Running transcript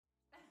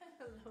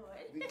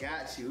We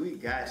got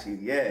you,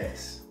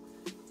 yes.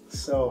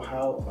 So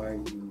how are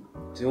you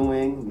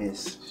doing,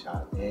 Miss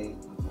Sade?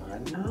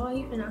 Oh,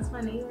 you pronounced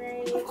my name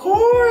right? Of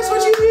course,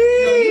 what you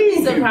mean? No, you'd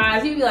be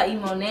surprised. You'd be like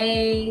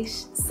Monet,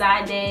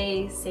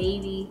 Sade,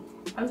 Sadie.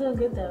 I'm doing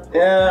good though.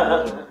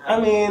 Yeah,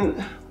 I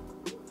mean...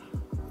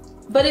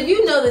 But if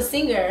you know the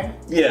singer,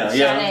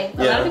 Sade, a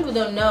lot of people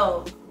don't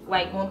know,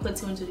 like, won't put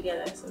two and two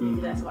together, so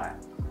maybe that's why.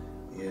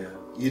 Yeah.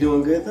 You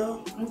doing good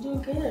though? I'm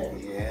doing good.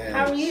 Yeah.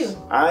 How are you?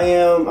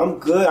 I'm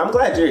good. I'm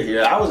glad you're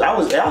here. I was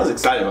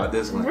excited about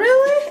this one.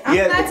 Really? I'm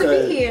glad to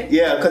be here.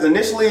 Yeah, because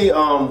initially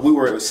we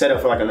were set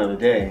up for like another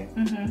day,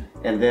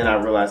 and then I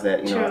realized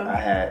that I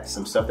had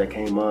some stuff that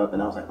came up,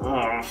 and I was like,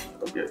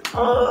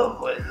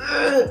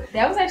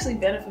 that was actually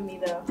better for me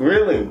though.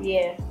 Really?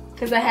 Yeah.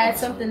 Because I had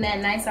something that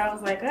night, so I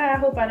was like, I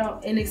hope I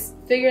don't. And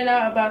figuring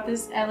out about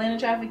this Atlanta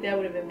traffic, that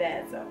would have been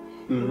bad. So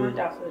it worked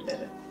out for the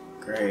better.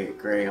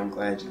 Great. I'm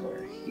glad you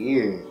are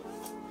here.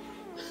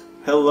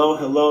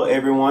 Hello,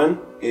 everyone.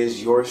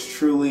 It's yours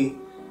truly,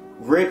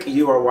 Rick.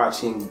 You are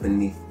watching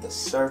Beneath the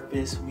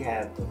Surface. We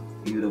have the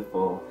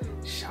beautiful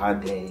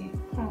Sade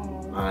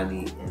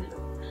Ani in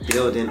the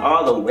building,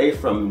 all the way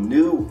from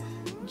New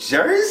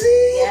Jersey.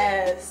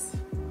 Yes.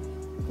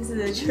 This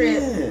is a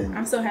trip. Yeah.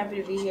 I'm so happy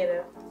to be here,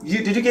 though.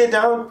 Did you get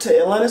down to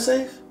Atlanta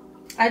safe?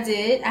 I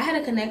did. I had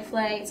a connect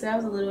flight, so that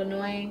was a little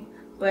annoying.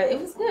 But it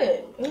was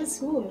good. It was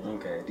smooth.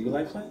 Okay. Do you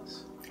like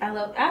flights? I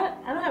don't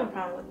have a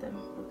problem with them.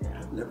 Okay.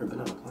 I've never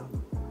been on a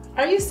plane.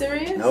 Are you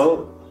serious?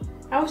 No.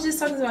 I was just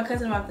talking to my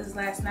cousin about this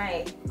last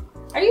night.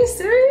 Are you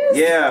serious?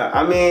 Yeah.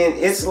 I mean,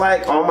 it's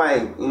like on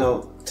my,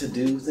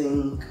 to-do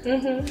thing.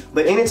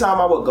 But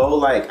anytime I would go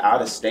like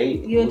out of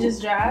state, you would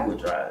just drive? We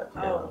would drive.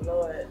 Oh,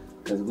 Lord.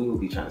 Because we would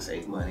be trying to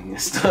save money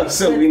and stuff,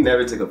 so we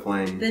never took a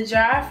plane. The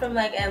drive from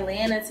like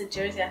Atlanta to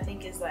Jersey, I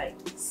think, is like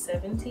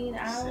 17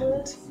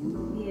 hours.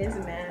 17? Yeah, it's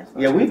mad.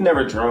 Yeah, we've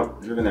never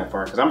driven that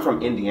far because I'm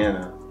from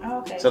Indiana. Oh,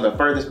 okay. So the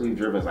furthest we've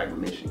driven is like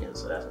Michigan,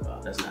 so that's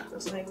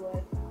like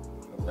what?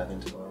 11,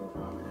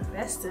 12.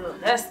 That's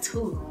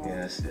two.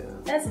 Yeah,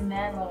 still. That's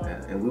mad long.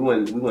 Yeah, and we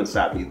wouldn't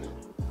stop either.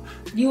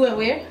 You went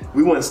where?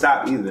 We wouldn't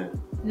stop either.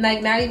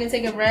 Like not even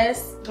take a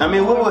rest? I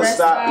mean, we would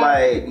stop,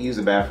 like, use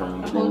the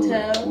bathroom. A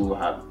hotel? We would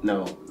hop.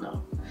 No.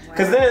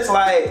 Because then it's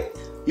like,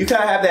 you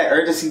kind of have that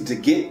urgency to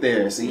get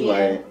there. So you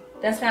like...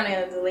 That's kind of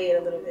going to delay it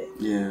a little bit.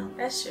 Yeah.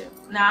 That's true.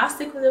 Nah, I'll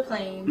stick with the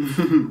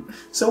plane.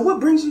 So what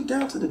brings you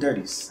down to the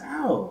Dirty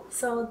South?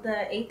 So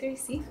the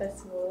A3C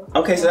Festival.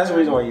 Okay, so that's the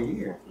reason why you're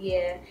here.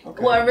 Yeah.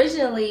 Okay. Well,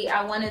 originally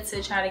I wanted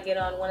to try to get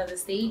on one of the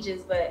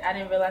stages, but I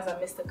didn't realize I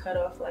missed the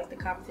cutoff for like the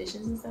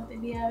competitions and stuff they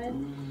be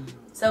having.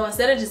 So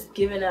instead of just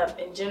giving up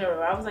in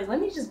general, I was like, let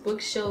me just book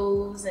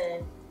shows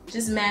and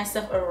just mad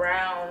stuff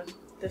around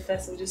the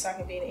festival just so I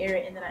can be in the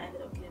area, and then I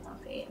ended up getting on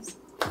fans.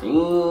 I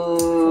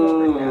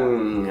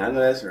know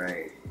that's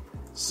right.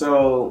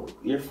 So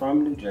you're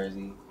from New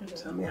Jersey.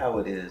 Tell me how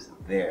it is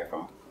there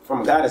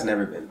from a guy that's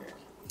never been there.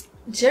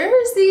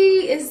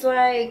 Jersey is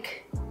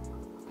like,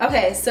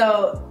 okay,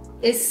 so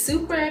it's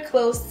super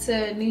close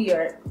to New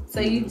York. So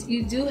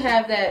you do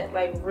have that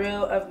like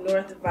real up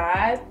north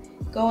vibe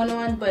going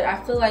on, but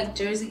I feel like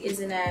Jersey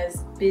isn't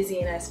as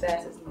busy and as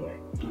fast as New York.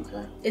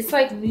 Okay. It's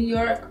like New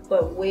York,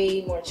 but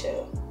way more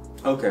chill.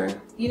 Okay.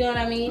 You know what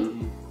I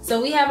mean? So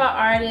we have our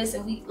artists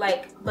and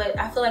but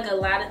I feel like a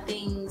lot of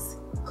things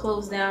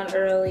close down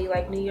early,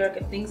 like New York,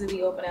 and things will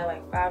be open at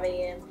like 5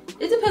 a.m.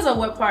 It depends on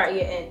what part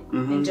you're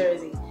in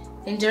Jersey.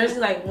 In Jersey,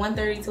 like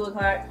 1:30, 2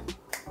 o'clock,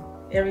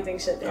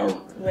 everything's shut down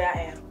where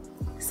I am.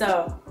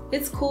 So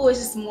it's cool, it's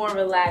just more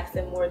relaxed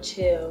and more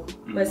chill,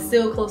 but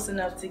still close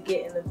enough to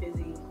get in the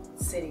busy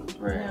city.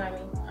 Right. You know what I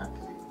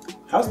mean?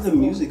 How's the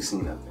music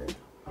scene up there?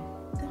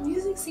 The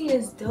music scene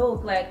is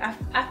dope. Like I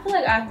feel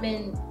like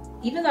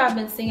even though I've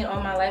been singing all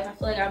my life, I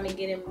feel like I've been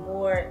getting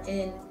more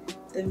in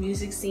the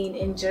music scene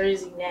in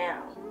Jersey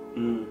now.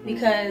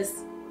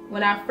 Because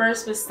when I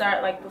first would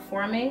start like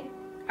performing,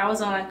 I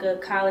was on like a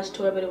college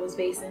tour, but it was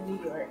based in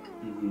New York.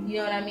 You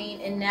know what I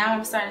mean? And now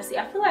I'm starting to see,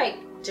 I feel like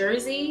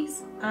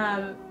Jersey's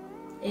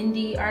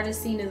indie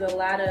artist scene is a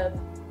lot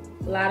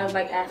of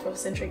like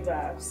Afrocentric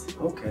vibes.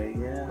 Okay,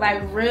 yeah.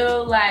 Like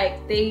real,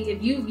 like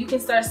if you can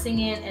start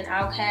singing an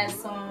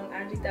Outkast song,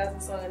 Andre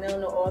 3000 song, and they'll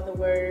know all the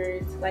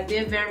words. Like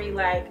they're very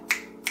like,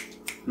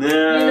 you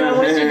know,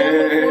 once you're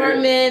done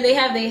performing, they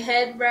have their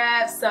head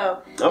wraps.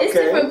 So it's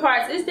different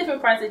parts. It's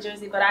different parts of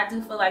Jersey, but I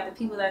do feel like the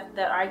people that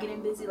are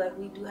getting busy, like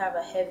we do have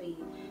a heavy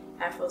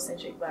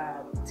Afrocentric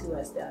vibe to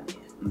us down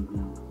here.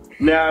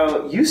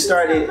 Now you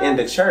started in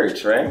the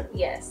church, right?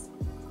 Yes.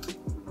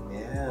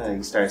 Yeah,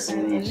 you started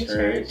singing in the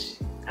church.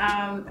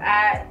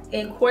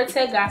 In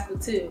quartet gospel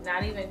too,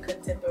 not even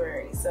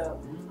contemporary. So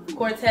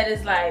quartet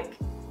is like,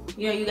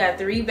 you got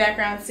 3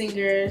 background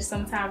singers,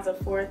 sometimes a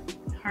 4th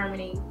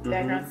harmony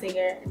background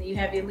singer, and then you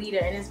have your leader,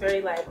 and it's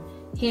very like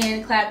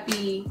hand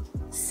clappy,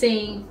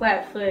 sing,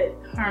 flat foot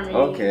harmony.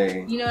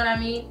 Okay. You know what I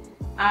mean?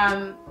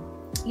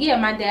 Yeah,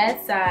 my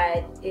dad's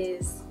side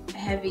is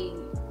heavy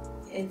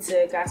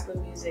into gospel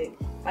music.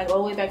 Like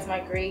all the way back to my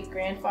great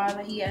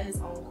grandfather, he had his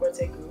own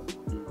quartet group.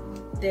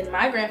 then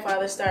my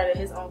grandfather started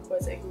his own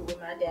quartet group with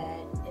my dad,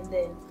 and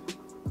then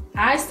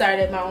I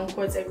started my own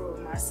quartet group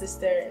with my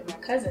sister and my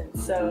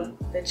cousins. So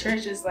the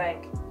church is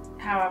like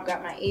how I've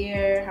got my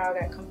ear, how I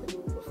got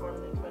comfortable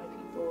performing in front of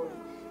people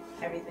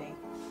and everything.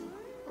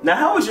 Now,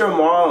 how was your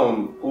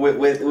mom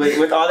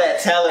with all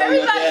that talent?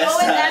 Everybody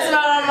always asks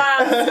about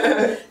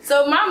my mom.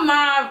 So my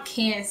mom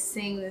can't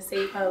sing to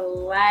save her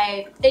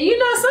life. And you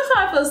know, sometimes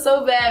I feel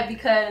so bad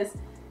because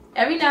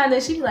every now and then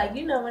she'd be like,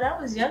 you know, when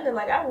I was younger,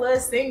 like I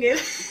was singing.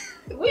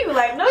 We were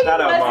like, no, you wasn't.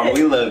 Shout out, Mom.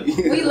 We love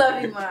you. We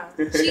love you, Mom.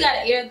 She got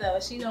an ear though.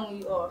 She know when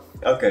you off.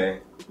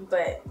 Okay.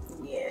 But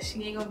yeah,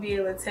 she ain't gonna be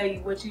able to tell you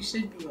what you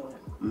should be on.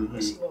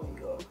 But she know when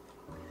you off.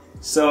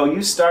 So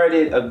you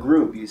started a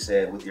group, you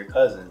said, with your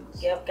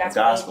cousins. Yep,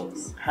 gospel.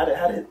 How did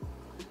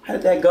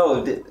that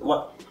go?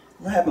 What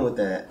happened with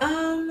that?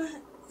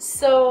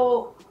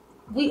 So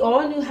we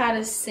all knew how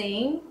to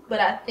sing, but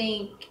I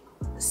think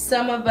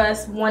some of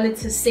us wanted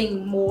to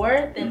sing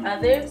more than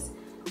others.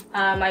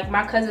 Like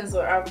my cousins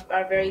are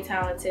very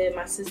talented.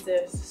 My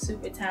sister's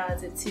super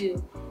talented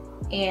too,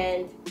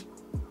 and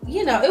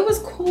you know it was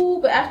cool.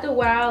 But after a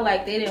while,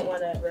 like they didn't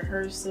want to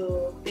rehearse.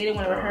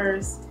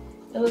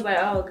 It was like,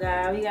 oh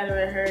God, we gotta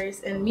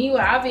rehearse. And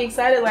meanwhile, I'll be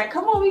excited, like,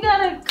 come on.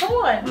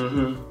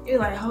 You're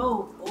like,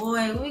 oh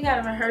boy, we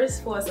gotta rehearse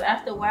for. So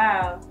after a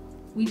while,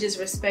 we just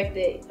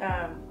respected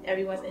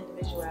everyone's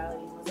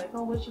individuality. It was like,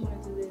 oh, what you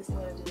wanna do this, you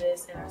wanna do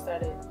this. And I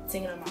started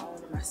singing on my own,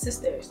 and my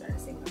sister started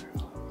singing on her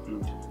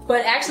own.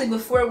 But actually,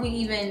 before we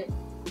even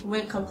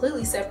went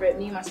completely separate,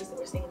 me and my sister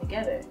were singing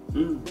together.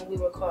 And we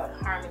were called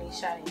Harmony,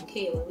 Shadi, and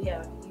Kayla. We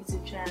have a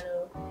YouTube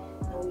channel,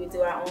 and we would do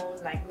our own,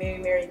 like,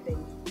 Mary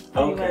thing.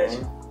 Pretty much.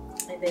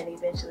 And then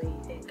eventually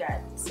it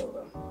got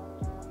solo.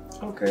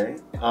 Okay.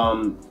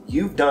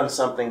 You've done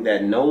something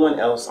that no one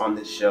else on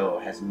this show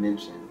has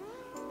mentioned,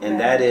 and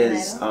that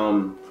is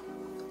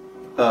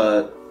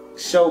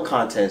show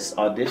contests,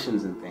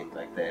 auditions, and things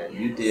like that.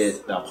 Yes. You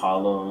did the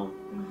Apollo,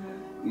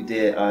 you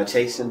did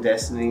Chasing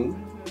Destiny,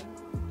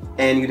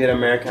 and you did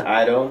American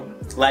Idol.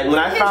 Like when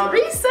I found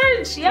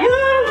research, okay.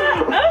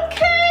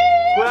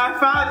 When I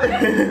found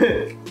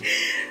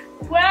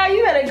wow,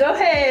 you better go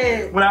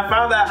ahead. When I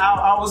found that out,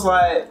 I was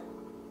like,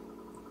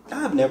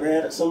 I've never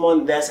had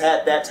someone that's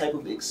had that type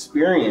of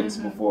experience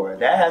before.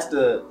 That has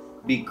to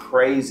be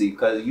crazy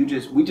because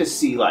we just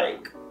see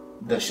like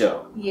the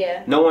show.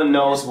 Yeah. No one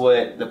knows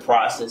what the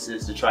process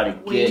is to try to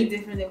way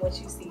different than what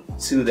you see.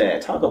 To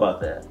that. Talk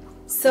about that.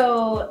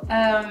 So,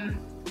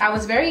 I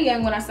was very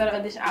young when I started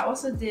audition. I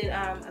also did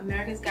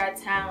America's Got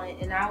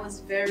Talent, and I was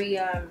very,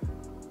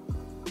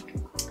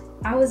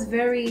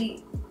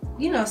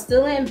 you know,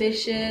 still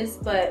ambitious,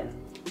 but.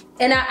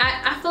 And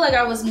I feel like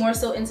I was more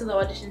so into the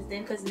auditions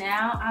then, because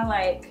now I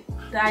like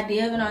the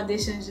idea of an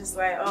audition is just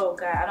like, oh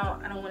God,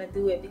 I don't want to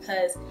do it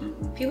because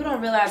people don't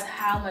realize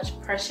how much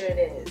pressure it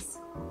is.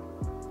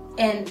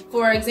 And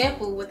for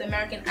example, with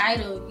American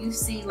Idol, you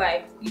see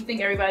like, you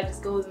think everybody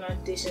just goes and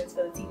auditions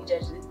for the TV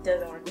judges. It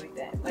doesn't work like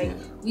that. Like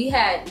we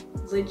had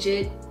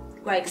legit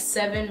like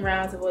 7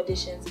 rounds of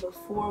auditions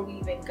before we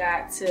even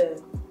got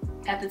to,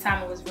 at the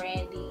time it was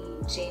Randy,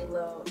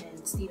 J-Lo,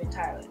 and Steven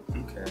Tyler.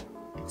 Okay.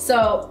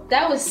 So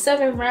that was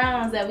 7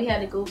 rounds that we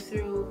had to go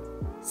through.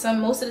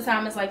 Most of the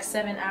time it's like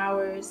 7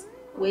 hours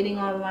waiting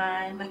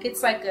online. Like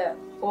it's like a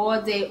all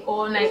day,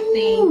 all night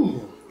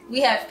thing.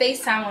 We had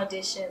FaceTime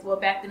auditions. Well,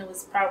 back then it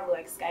was probably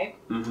like Skype.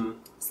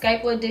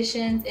 Skype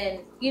auditions, and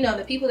you know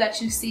the people that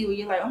you see where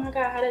you're like, oh my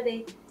God, how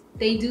did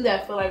they do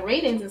that for like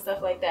ratings and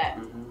stuff like that?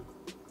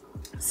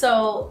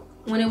 So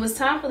when it was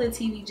time for the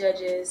TV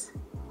judges,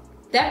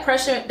 that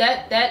pressure,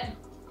 that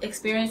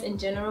experience in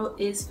general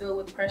is filled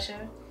with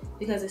pressure.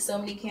 Because there's so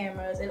many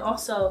cameras. And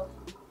also,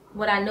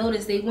 what I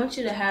noticed, they want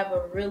you to have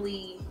a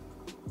really,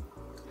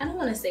 I don't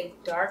want to say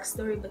dark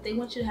story, but they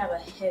want you to have a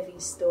heavy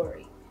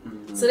story.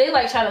 So they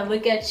like try to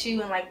look at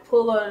you and like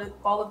pull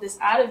all of this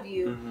out of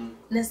you. And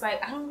it's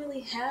like, I don't really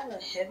have a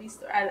heavy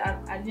story.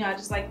 I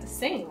just like to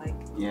sing. Like,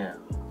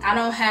 I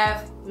don't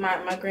have,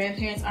 my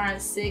grandparents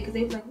aren't sick. Because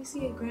they were like, we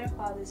see your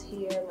grandfather's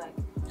here. Like,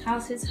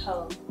 how's his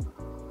health?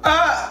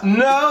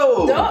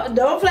 No!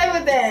 Don't play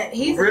with that.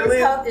 His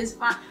health is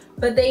fine.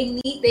 But they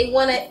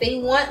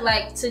want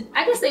like to,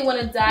 I guess they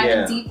want to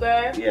dive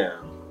deeper. Yeah.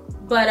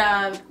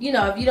 But you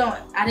know,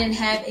 I didn't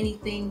have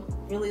anything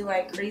really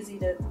like a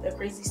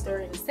crazy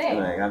story to say.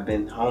 Like I've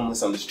been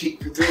homeless on the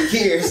street for 3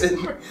 years, and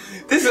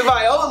this is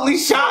my only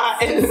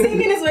shot. And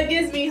singing is what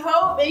gives me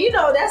hope, and you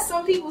know that's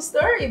some people's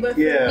story. But for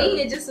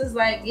me, it just was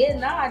like,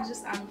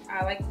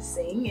 I like to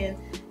sing, and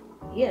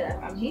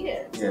I'm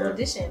here to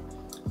audition.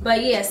 But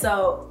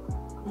so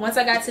once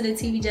I got to the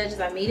TV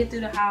judges, I made it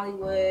through to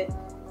Hollywood.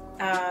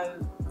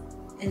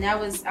 And I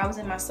was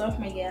in my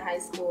sophomore year of high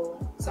school,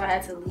 so I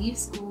had to leave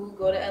school,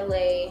 go to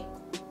LA,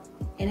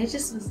 and it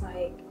just was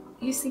like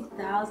you see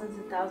thousands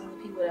and thousands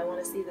of people that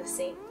want to do the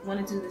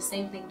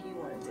same thing you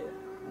want to do.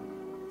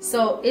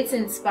 So it's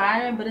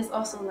inspiring, but it's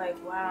also like,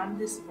 wow, I'm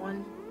this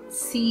one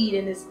seed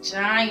in this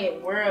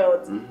giant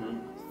world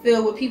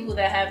filled with people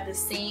that have the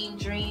same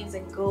dreams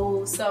and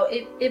goals. So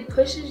it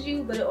pushes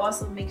you, but it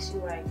also makes you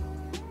like,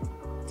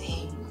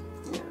 dang.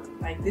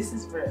 Like, this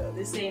is real.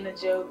 This ain't a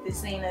joke.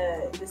 This ain't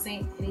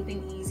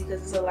anything easy,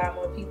 because there's a lot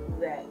more people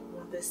that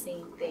want the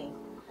same thing.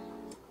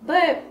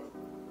 But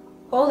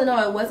all in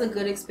all, it was a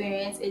good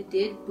experience. It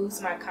did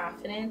boost my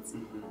confidence.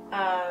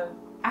 I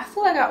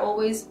feel like I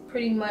always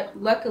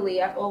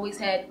luckily, I've always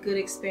had good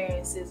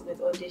experiences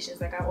with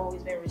auditions. Like, I've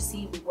always been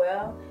received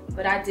well,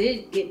 but I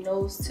did get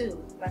no's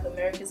too. Like,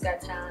 America's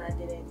Got Talent, I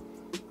didn't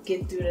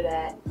get through to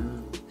that.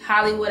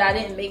 Hollywood, I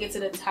didn't make it to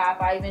the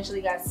top. I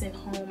eventually got sent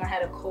home. I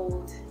had a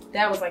cold.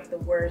 That was like the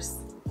worst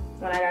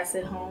when I got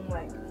sent home.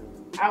 Like,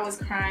 I was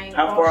crying.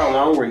 How far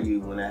along were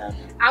you when that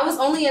happened? I was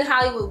only in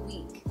Hollywood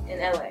week in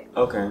LA.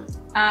 Okay.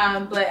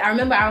 But I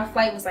remember our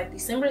flight was like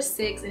December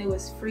 6th, and it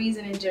was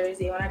freezing in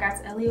Jersey. When I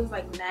got to LA, it was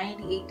like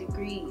 98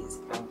 degrees.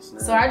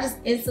 So I just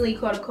instantly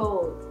caught a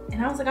cold.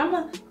 And I was like, I'm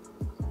gonna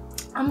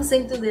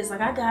sing through this. Like,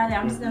 I got it.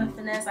 I'm just gonna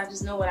finesse. I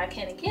just know what I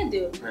can and can't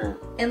do.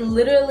 And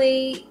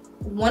literally,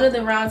 one of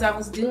the rounds I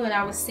was doing,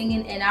 I was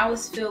singing, and I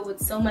was filled with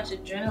so much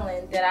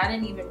adrenaline that I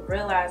didn't even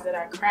realize that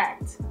I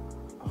cracked.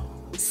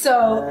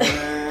 So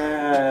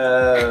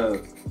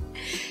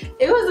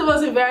it was the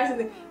most embarrassing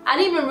thing. I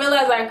didn't even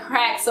realize I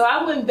cracked, so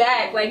I went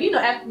back. Like, you know,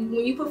 after,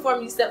 when you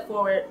perform, you step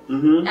forward.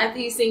 After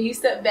you sing, you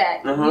step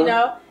back. You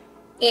know,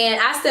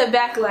 and I stepped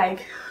back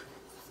like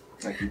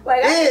I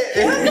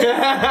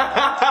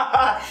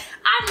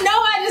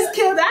know I just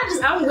killed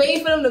it. I'm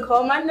waiting for them to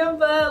call my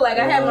number. Like,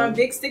 I had my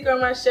big sticker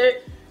on my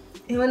shirt,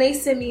 and when they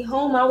sent me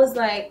home, I was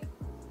like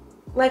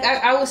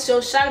I was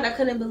so shocked, I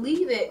couldn't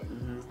believe it.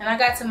 And I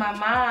got to my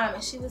mom,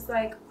 and she was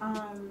like,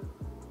 I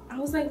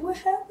was like, what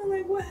happened?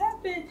 Like, what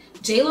happened?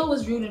 J-Lo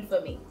was rooting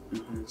for me.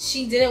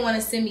 She didn't want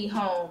to send me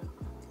home.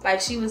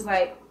 Like, she was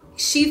like,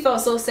 she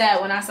felt so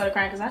sad when I started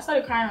crying, because I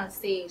started crying on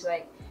stage.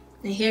 Like,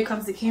 and here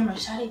comes the camera.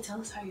 Shade,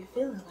 tell us how you're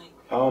feeling. Like,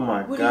 oh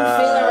my God. What are you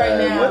feeling right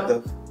now? What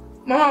the?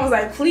 My mom was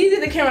like, please hit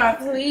the camera,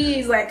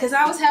 please. Like, because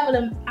I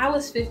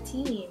was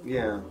 15.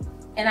 Yeah.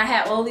 And I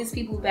had all these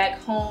people back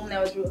home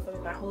that was rooting for me.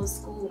 My whole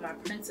school, my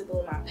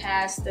principal, my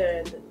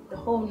pastor, the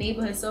whole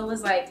neighborhood. So it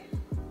was like,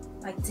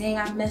 dang,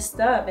 I messed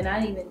up, and I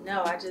didn't even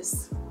know. I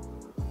just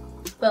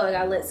felt like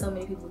I let so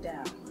many people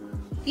down.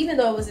 Even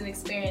though it was an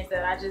experience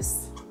that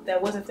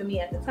wasn't for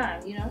me at the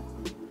time, you know?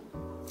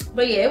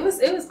 But yeah, it was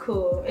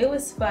cool. It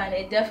was fun.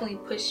 It definitely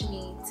pushed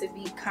me to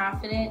be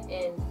confident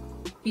and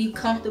be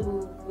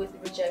comfortable with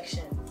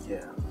rejection.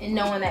 Yeah. And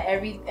knowing that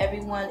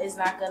everyone is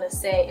not gonna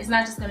say, it's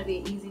not just gonna be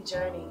an easy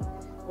journey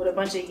with a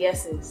bunch of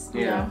yeses,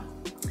 you know?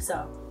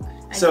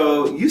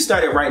 So you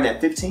started writing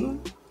at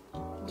 15?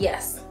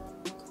 Yes.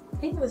 I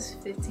think it was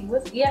 15. I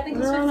think it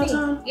was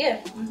 15. Yeah.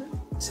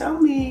 Tell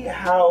me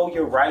how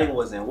your writing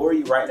was then. What were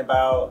you writing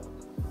about?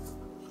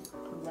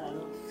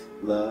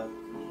 Love.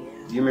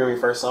 Yeah. Do you remember your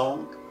first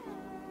song?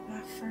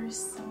 My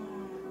first song.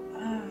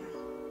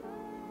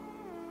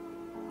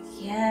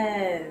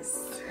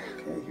 Yes.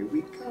 Okay, here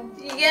we go.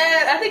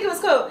 Yeah, I think it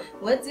was called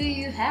What Do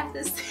You Have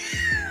to Say?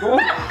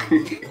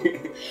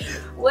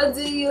 What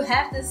do you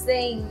have to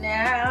say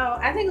now?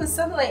 I think it was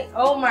something like,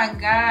 oh my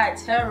God,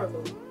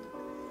 terrible.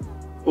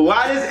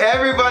 Why does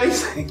everybody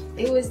say?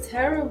 It was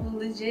terrible,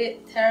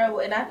 legit terrible.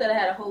 And I thought I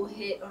had a whole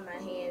hit on my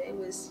hand. It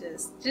was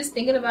just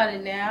thinking about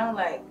it now,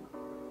 like,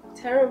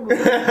 terrible.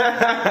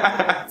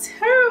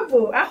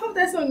 Terrible. I hope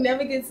that song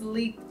never gets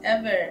leaked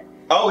ever.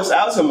 Oh, it's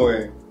out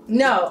somewhere.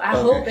 No, I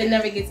hope it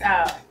never gets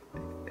out.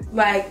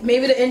 Like,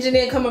 maybe the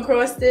engineer come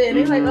across it and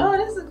they're like, oh,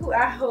 this is cool.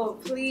 I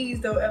hope. Please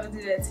don't ever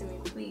do that to me,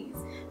 please.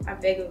 I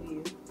beg of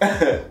you.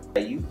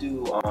 You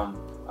do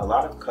a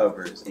lot of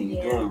covers, and you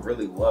do them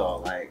really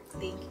well. Like,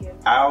 thank you.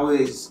 I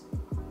always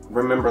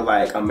remember,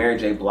 like, a Mary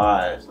J.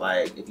 Blige.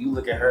 Like, if you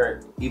look at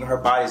her, even her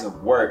bodies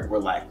of work were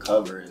like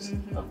covers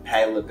of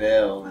Patti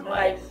LaBelle and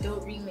like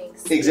dope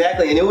remix.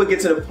 Exactly, and it would get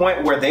to the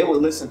point where they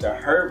would listen to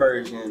her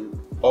version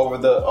over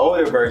the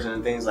older version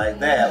and things like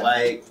that.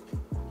 Like,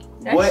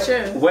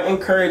 what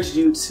encouraged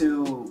you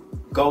to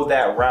go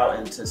that route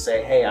and to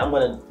say, hey, I'm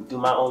gonna do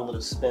my own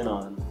little spin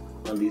on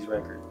these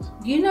records?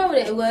 You know what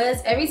it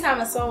was? Every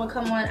time a song would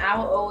come on, I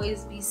would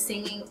always be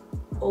singing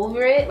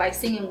over it, like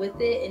singing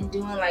with it and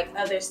doing like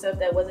other stuff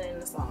that wasn't in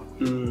the song.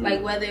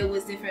 Like whether it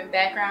was different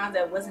backgrounds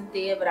that wasn't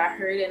there, but I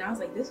heard it and I was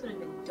like, this would have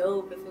been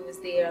dope if it was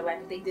there.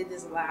 Like if they did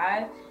this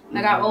live.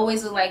 Like I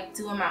always would like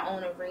doing my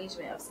own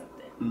arrangement of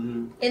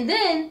something. And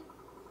then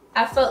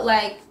I felt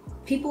like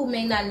people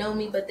may not know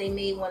me, but they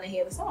may want to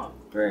hear the song.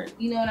 Right.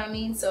 You know what I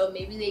mean? So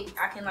maybe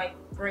I can like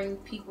bring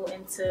people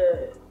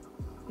into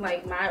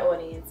like my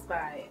audience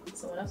by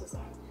someone else's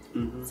song.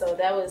 So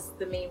that was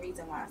the main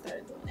reason why I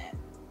started doing that.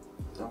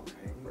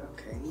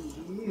 Okay,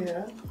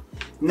 yeah.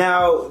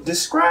 Now,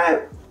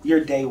 describe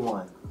your day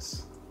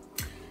ones.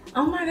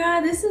 Oh my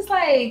God, this is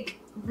like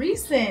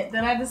recent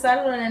that I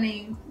decided on a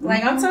name.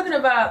 Like I'm talking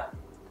about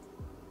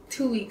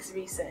 2 weeks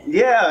recent.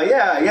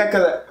 Yeah,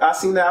 because I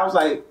seen that, I was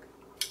like,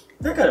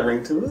 that got a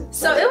ring to it.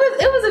 So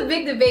it was a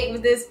big debate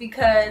with this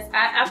because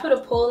I put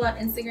a poll on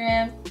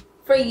Instagram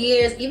for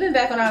years, even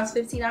back when I was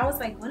 15. I was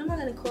like, what am I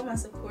gonna call my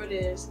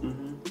supporters?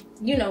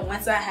 You know,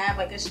 once I have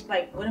like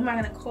what am I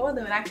gonna call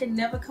them? And I could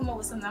never come up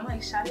with something. I'm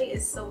like, Sade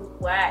is so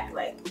whack.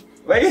 Like,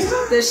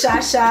 the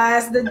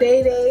Shashas, the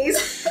Day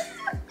Days,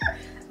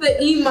 the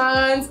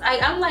Imans.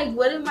 I'm like,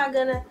 what am I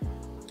gonna?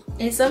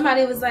 And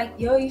somebody was like,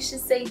 yo, you should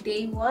say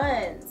Day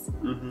Ones.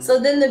 So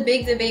then the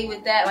big debate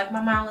with that, like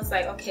my mom was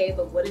like, okay,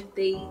 but what if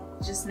they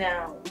just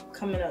now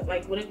coming up?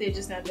 Like, what if they're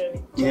just now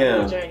doing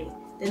the journey?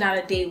 They're not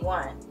a day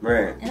one.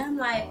 Right. And I'm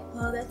like,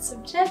 well, that's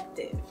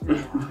subjective.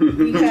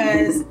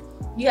 Because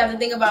you have to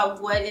think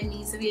about what it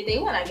means to be a day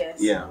one, I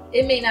guess. Yeah.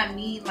 It may not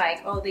mean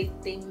like, oh,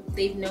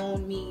 they've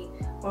known me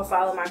or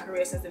followed my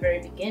career since the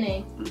very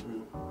beginning.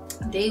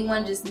 Day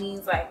one just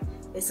means like,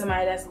 it's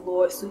somebody that's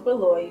super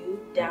loyal,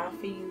 down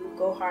for you,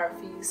 go hard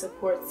for you,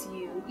 supports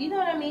you. You know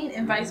what I mean?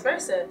 And vice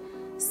versa.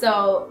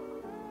 So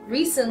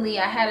recently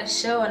I had a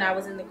show and I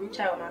was in the group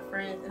chat with my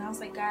friends and I was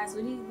like, guys,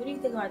 what do you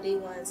think about Day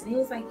Ones? And he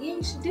was like, yeah,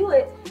 you should do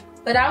it.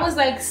 But I was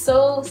like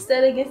so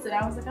set against it.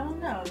 I was like, I don't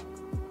know.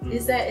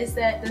 Does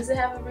it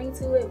have a ring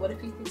to it? What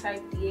if people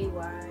type DAY?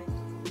 And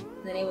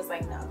then he was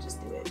like, no, just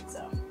do it.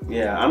 So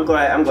yeah, I'm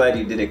glad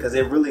you did it, because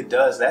it really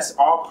does. That's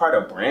all part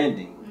of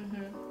branding.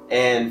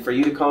 And for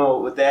you to come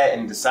up with that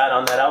and decide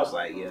on that, I was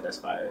like, yeah, that's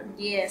fire.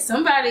 Yeah,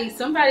 somebody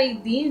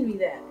DM'd me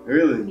that.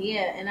 Really?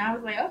 Yeah, and I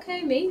was like,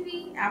 okay,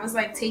 maybe. I was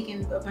like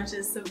taking a bunch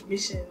of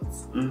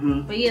submissions.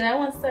 But yeah, that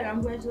one stuck. I'm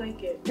glad you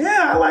like it.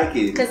 Yeah, I like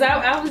it. Because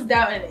I was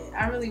doubting it.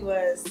 I really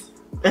was.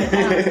 I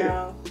don't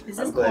know.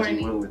 I'm glad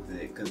you went with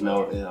it, because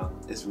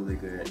it's really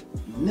good.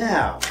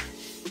 Now,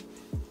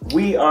 I'm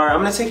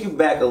going to take you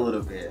back a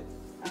little bit.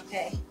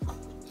 Okay.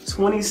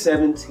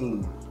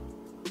 2017.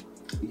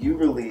 You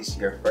released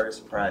your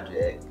first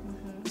project,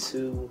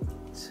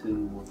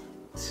 222.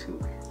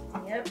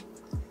 Yep.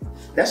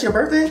 That's your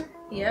birthday?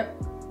 Yep.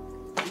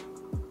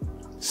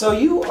 So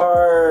you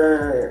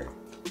are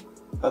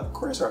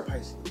Aquarius or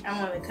Pisces?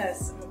 I'm on the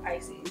cusp. I'm a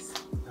Pisces.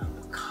 On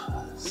the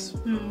cusp.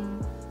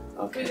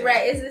 Okay.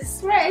 Right.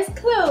 It's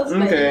close,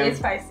 but it's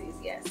Pisces.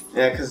 Yes.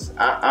 Yeah, because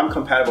I'm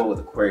compatible with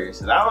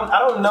Aquarius. And I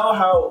don't know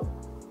how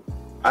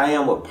I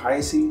am with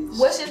Pisces.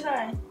 What's your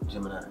sign?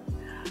 Gemini.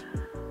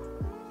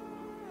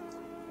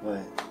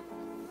 What?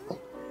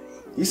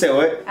 You say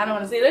what? I don't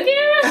want to say the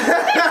camera.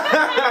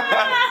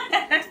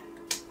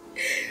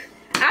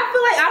 I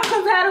feel like I'm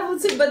compatible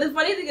too, but the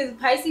funny thing is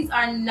Pisces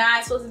are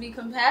not supposed to be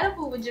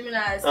compatible with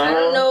Geminis. I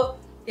don't know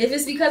if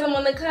it's because I'm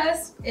on the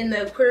cusp in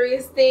the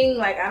Aquarius thing.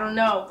 Like, I don't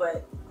know,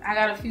 but I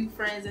got a few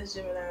friends that's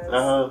Geminis.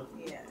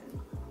 Yeah.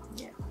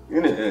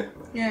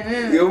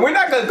 We're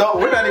not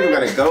even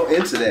gonna go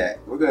into that.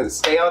 We're gonna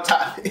stay on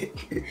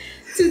topic.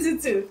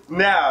 222.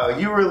 Now,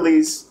 you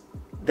released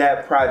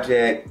that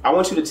project. I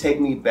want you to take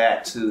me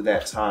back to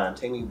that time.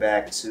 Take me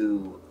back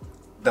to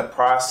the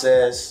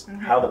process,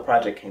 how the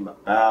project came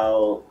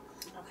about.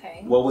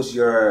 Okay. What was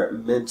your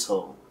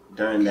mental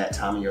during that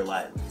time in your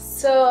life?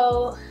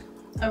 So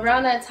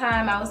around that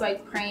time, I was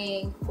like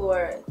praying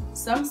for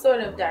some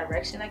sort of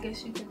direction, I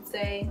guess you could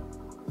say,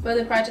 for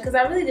the project, because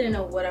I really didn't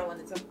know what I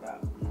wanted to talk about.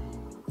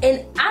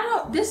 And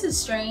this is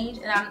strange,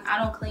 and I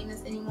don't claim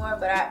this anymore,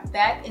 but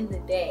back in the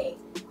day,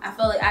 I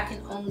felt like I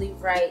can only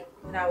write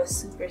when I was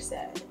super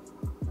sad.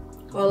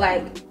 Or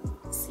like,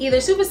 either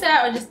super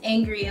sad or just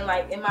angry and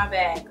like in my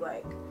bag,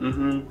 like,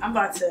 I'm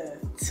about to.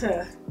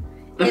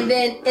 And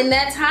then in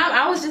that time,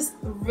 I was just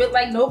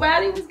like,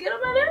 nobody was getting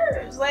on my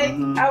nerves. Like,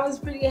 I was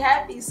pretty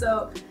happy.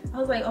 So I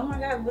was like, oh my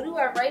God, what do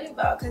I write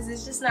about? Because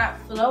it's just not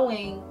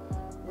flowing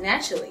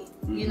naturally,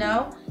 you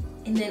know?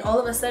 And then all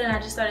of a sudden, I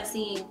just started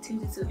seeing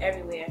 222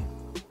 everywhere.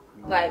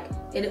 Like,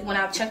 when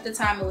I checked the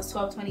time, it was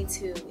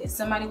 12:22. If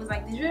somebody was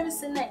like, did you ever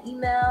send that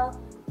email?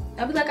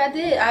 I'd be like, I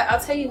did. I'll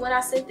tell you when I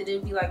sent it,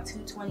 it'd be like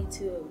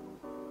 2:22.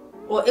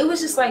 Or it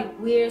was just like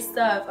weird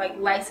stuff. Like,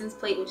 license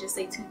plate would just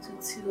say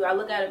 222. I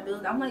look at a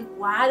building. I'm like,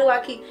 why do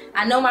I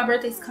I know my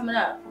birthday's coming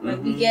up.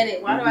 Like, we get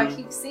it. Why do I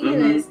keep seeing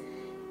this?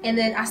 And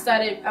then I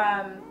started,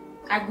 I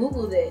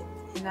Googled it.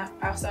 And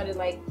I started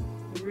like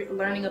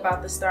learning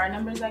about the star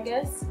numbers, I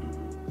guess.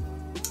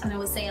 And it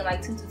was saying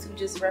like 222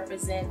 just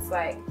represents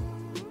like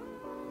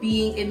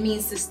it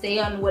means to stay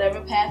on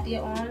whatever path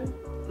you're on,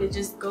 but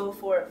just go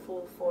for it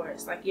full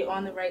force. Like, you're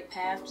on the right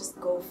path, just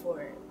go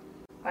for it.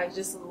 Like,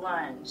 just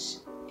lunge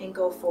and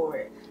go for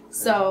it.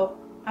 So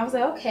I was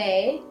like,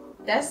 okay,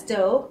 that's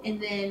dope.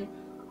 And then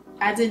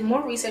I did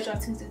more research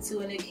on 222,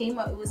 and it came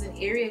up, it was an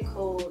area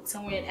code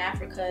somewhere in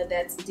Africa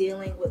that's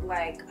dealing with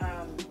like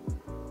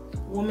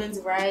women's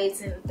rights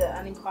and the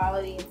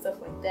inequality and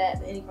stuff like that,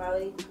 the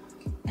inequality.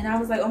 And I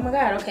was like, oh my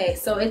God, okay.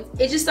 So it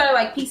just started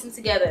like piecing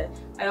together.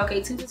 Like,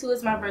 okay, 222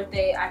 is my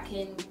birthday. I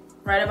can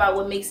write about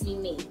what makes me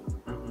me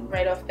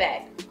right off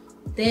bat.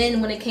 Then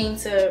when it came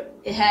to,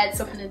 it had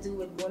something to do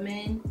with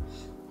women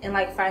and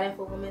like fighting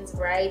for women's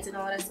rights and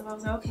all that stuff. I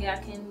was like, okay, I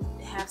can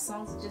have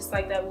songs just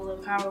like that will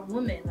empower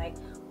women. Like,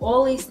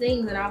 all these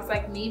things. And I was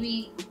like,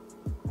 maybe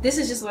this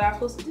is just what I'm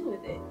supposed to do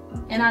with it.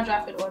 And I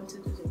drop it on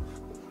 222.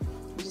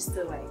 Just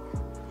to like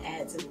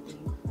add to the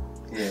thing.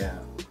 Yeah.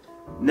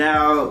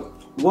 Now,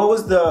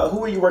 who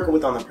were you working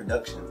with on the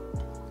production?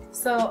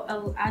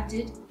 So I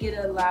did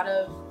get a lot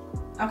of,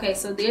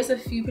 so there's a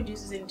few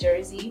producers in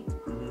Jersey,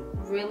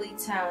 really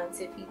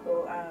talented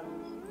people,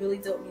 really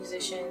dope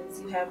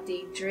musicians. You have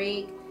Dave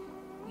Drake.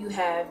 You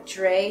have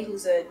Dre,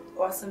 who's an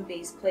awesome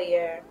bass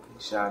player.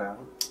 Shout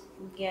out.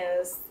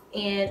 Yes.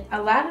 And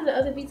a lot of the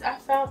other beats I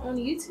found on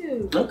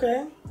YouTube.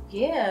 Okay.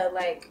 Yeah,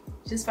 like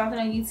just found it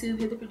on YouTube,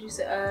 hit the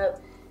producer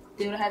up,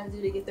 did what I had to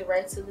do to get the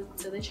rights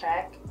to the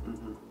track.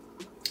 And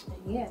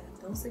yeah,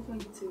 don't sleep on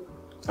YouTube.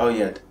 Oh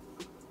yeah.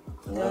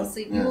 Don't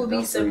sleep. You will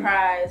be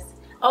surprised.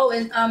 Oh,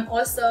 and I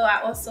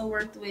also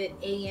worked with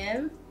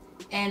AM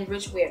and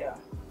Rich Weirdo.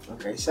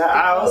 Okay, shout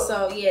out.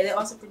 They're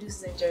also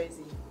producers in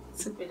Jersey.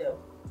 Super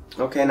dope.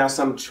 Okay, now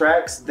some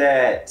tracks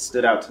that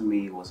stood out to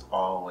me was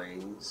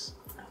Always.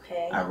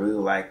 Okay. I really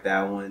like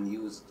that one.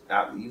 You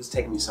was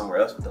taking me somewhere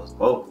else with those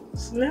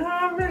vocals.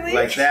 No, really.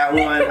 Like that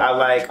one. I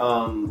like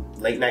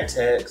Late Night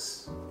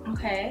Text.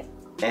 Okay.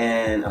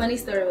 And funny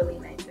story with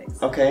Late Night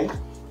Text. Okay.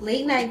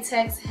 Late Night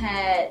Text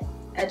had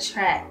a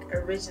track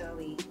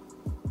originally.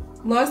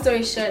 Long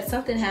story short,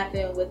 something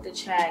happened with the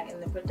track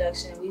and the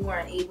production. We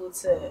weren't able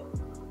to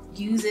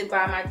use it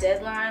by my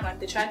deadline. Like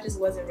the track just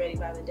wasn't ready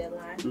by the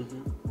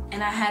deadline.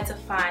 And I had to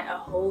find a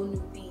whole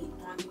new beat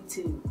on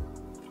YouTube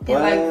and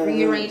like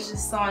rearrange the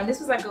song. This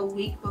was like a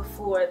week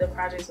before the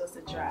project was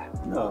supposed to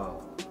drop.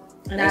 No.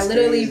 And I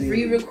literally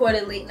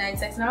re-recorded Late Night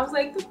Text, and I was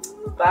like, the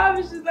vibe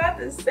is just not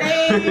the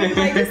same.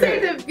 Like this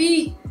ain't the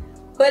beat,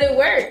 but it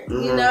worked.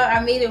 You know,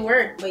 I made it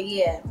work. But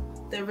yeah,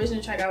 the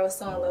original track I was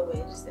so in love with,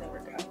 it just didn't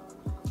work out.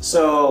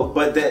 So,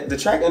 but the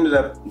track ended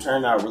up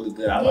turning out really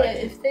good. I like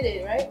it. It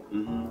fitted, right?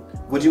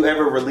 Would you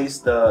ever release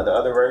the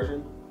other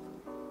version?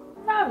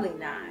 Probably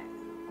not.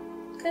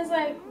 Cause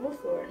like,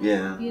 what for?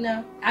 Yeah. You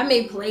know, I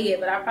may play it,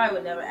 but I probably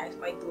would never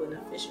actually like do an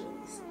official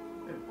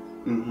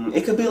release.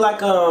 It could be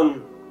like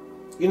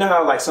you know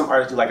how like some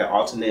artists do like an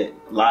alternate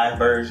live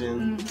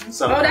version.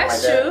 Something oh,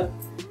 that's like true.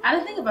 I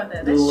didn't think about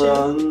that. That's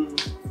true.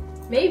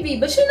 Maybe,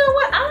 but you know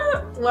what?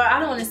 I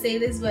don't want to say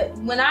this, but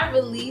when I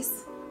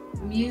release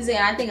music,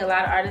 I think a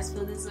lot of artists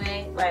feel this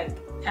way. Like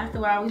after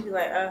a while, we be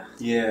like,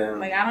 yeah.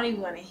 Like I don't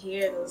even want to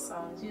hear those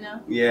songs. You know?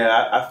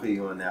 Yeah, I feel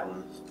you on that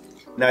one.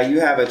 Now you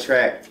have a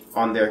track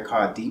on there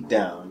called Deep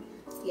Down.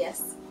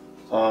 Yes.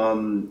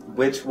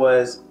 Which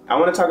was, I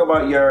want to talk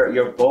about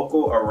your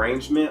vocal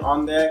arrangement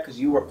on that, because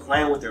you were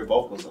playing with your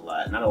vocals a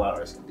lot. Not a lot of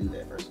artists can do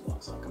that, first of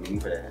all, so I commend you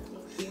for that.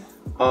 Thank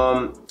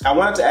you. I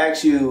wanted to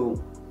ask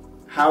you,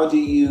 how do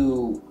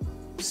you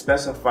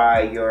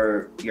specify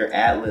your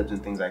ad-libs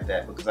and things like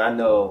that? Because I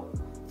know,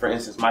 for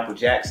instance, Michael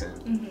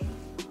Jackson,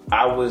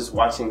 I was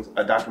watching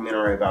a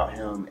documentary about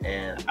him,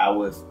 and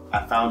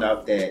I found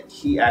out that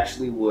he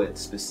actually would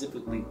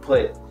specifically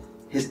put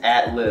his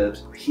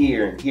ad-libs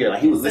here and here.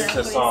 Like he would listen to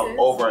a song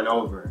over and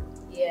over.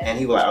 Yeah. And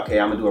he was like, okay,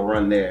 I'm gonna do a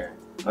run there.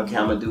 Okay,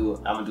 I'm gonna do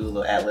a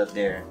little ad-lib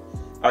there.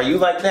 Are you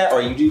like that,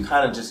 or you do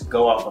kind of just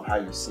go off of how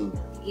you're singing?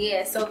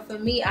 Yeah, so for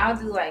me, I'll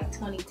do like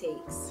 20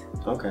 takes.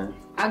 Okay.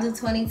 I'll do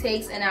 20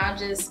 takes and I'll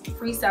just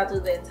freestyle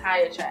through the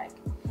entire track.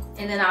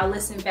 And then I'll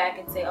listen back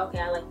and say, okay,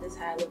 I like this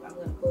ad-lib, I'm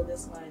gonna pull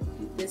this one.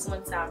 This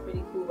one sounds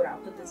pretty cool, but I'll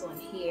put this one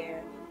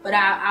here. But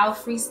I'll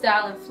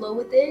freestyle and flow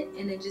with it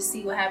and then just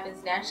see what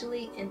happens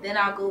naturally. And then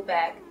I'll go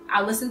back,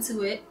 I'll listen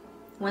to it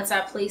once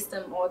I place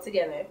them all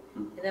together.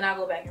 And then I'll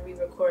go back and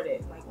re-record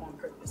it like on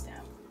purpose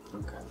now.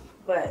 Okay.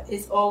 But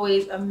it's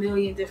always a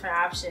million different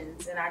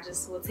options, and I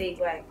just will take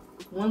like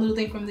one little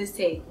thing from this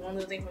take, one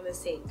little thing from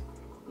this take,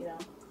 you know.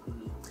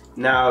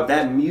 Now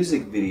that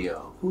music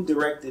video, who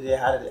directed it?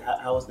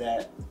 How was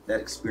that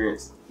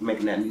experience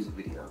making that music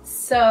video?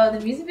 So the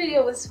music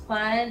video was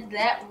fun.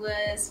 That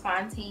was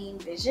Fontaine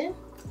Vision.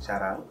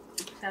 Shout out.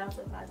 Shout out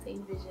to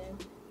Fontaine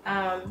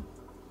Vision.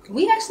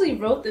 We actually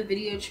wrote the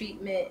video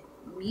treatment.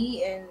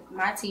 Me and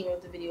my team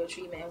wrote the video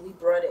treatment, and we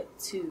brought it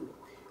to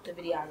the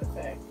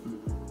videographer.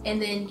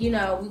 And then, you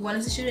know, we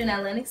wanted to shoot in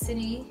Atlantic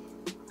City,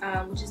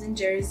 which is in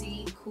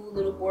Jersey, cool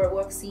little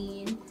boardwalk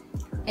scene.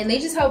 And they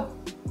just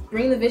helped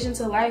bring the vision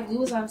to life. We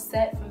was on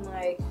set from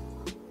like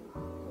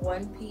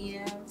 1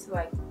 p.m. to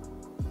like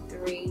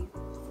 3,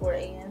 4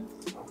 a.m.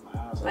 Oh,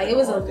 wow. So like it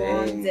was a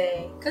long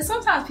day. Because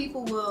sometimes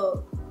people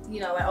will,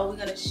 you know, like, oh, we're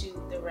going to shoot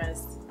the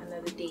rest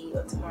another day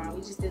or tomorrow. We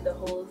just did the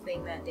whole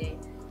thing that day.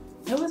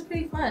 It was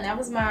pretty fun. That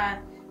was my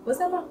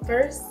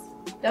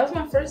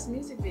first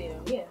music video,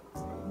 yeah.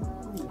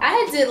 I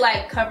had did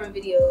like cover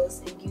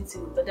videos in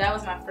YouTube, but that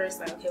was my first,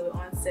 like, okay, we're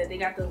on set, they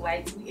got the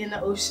lights, we in the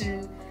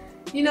ocean,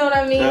 you know what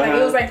I mean? Like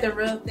it was like the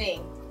real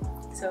thing.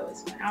 So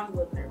it's fun. I was a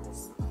little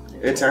nervous.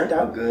 It turned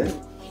out good.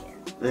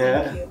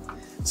 Yeah. Thank you.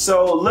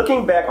 So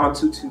looking back on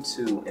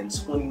 222 in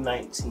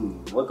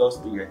 2019, what goes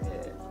through your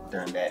head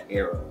during that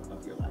era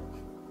of your life?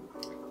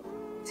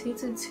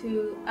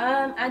 222,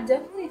 I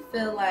definitely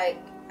feel like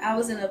I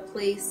was in a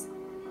place,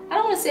 I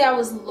don't want to say I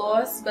was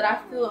lost, but I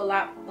feel a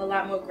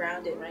lot more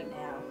grounded right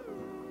now.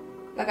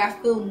 Like I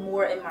feel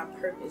more in my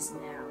purpose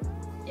now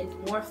and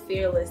more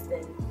fearless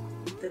than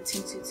the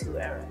 222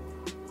 era.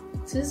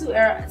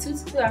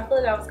 222, I feel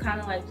like I was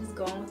kind of like just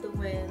going with the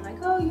wind, like,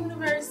 oh,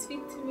 universe,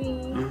 speak to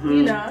me,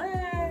 you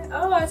know,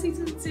 oh, I see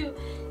 222.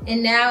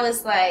 And now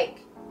it's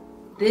like,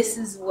 this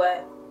is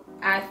what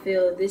I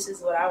feel, this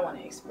is what I want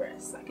to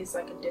express. Like it's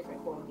like a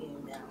different ball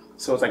game now.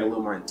 So it's like a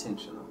little more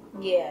intentional.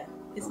 Yeah,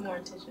 it's more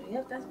intentional.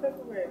 Yep, that's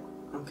perfect word.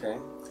 Okay.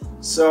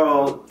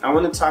 So I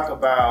want to talk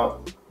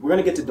about, we're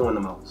going to get to doing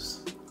the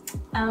most.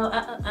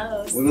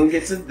 Oh. We're going to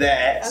get to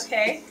that.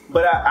 Okay.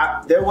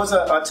 But there was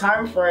a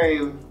time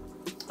frame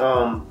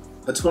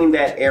between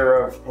that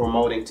era of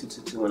promoting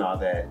 222 and all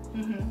that,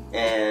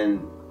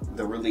 and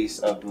the release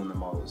of Doing the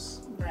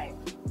Most. Right.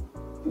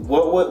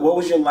 What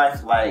was your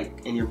life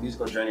like in your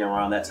musical journey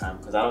around that time?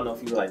 Because I don't know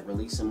if you were like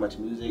releasing much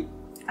music.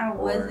 I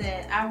wasn't.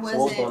 So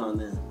what's going on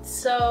then?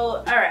 So,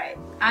 all right.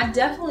 I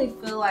definitely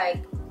feel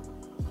like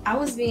I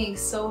was being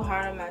so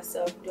hard on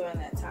myself during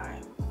that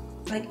time.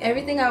 Like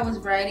everything I was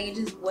writing, it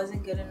just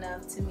wasn't good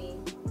enough to me.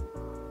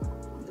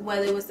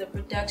 Whether it was the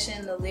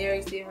production, the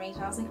lyrics, the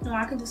arrangement, I was like, no,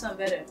 I can do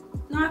something better.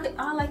 No,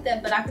 I like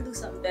that, but I can do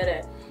something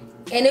better.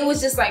 And it was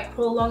just like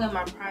prolonging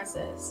my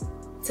process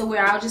to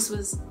where I just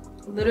was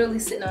literally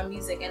sitting on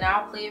music and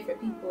I'll play it for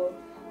people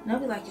and I'll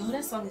be like, yo,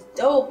 that song is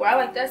dope, or I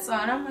like that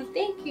song, and I'm like,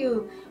 thank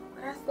you,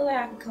 but I feel like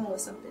I can come up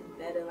with something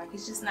better. Like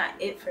it's just not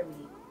it for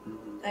me.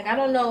 Like I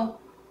don't know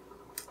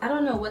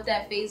what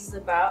that phase is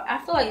about.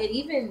 I feel like it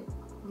even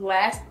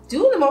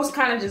Doing the Most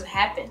kind of just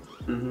happened.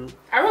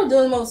 I wrote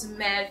Doing the Most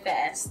mad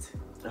fast.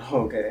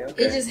 Okay.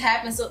 It just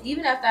happened. So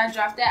even after I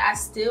dropped that, I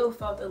still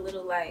felt a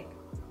little like,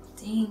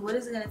 dang, what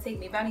is it gonna take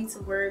me? If I need to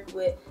work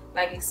with,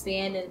 like,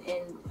 expand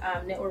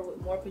and network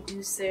with more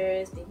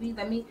producers, maybe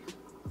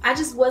I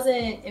just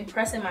wasn't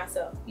impressing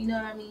myself. You know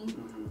what I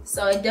mean?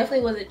 So it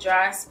definitely was a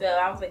dry spell.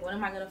 I was like, when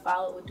am I gonna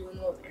follow with Doing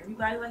the Most?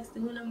 Everybody likes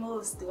Doing the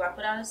Most. Do I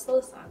put out a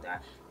slow song?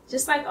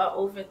 Just like a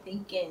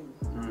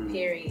overthinking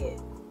period.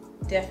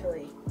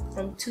 Definitely.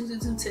 From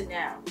 222 to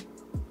now.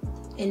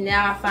 And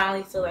now I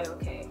finally feel like,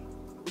 okay,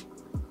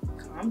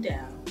 calm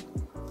down.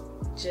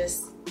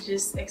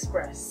 Just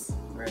express.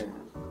 Right.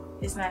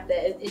 It's not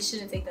that, it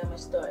shouldn't take that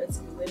much thought.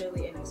 It's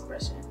literally an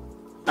expression.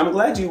 I'm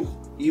glad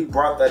you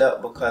brought that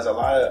up, because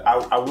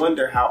I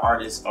wonder how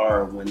artists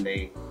are when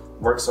they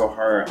work so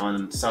hard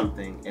on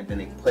something and then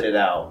they put it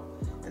out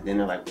and then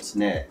they're like, what's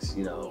next?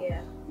 You know,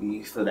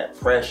 you feel that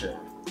pressure.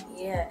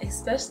 Yeah,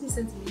 especially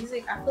since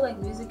music, I feel like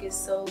music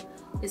is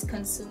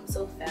consumed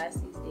so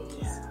fast these days.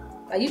 Yeah.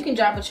 Like you can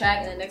drop a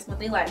track and the next month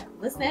they like,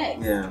 what's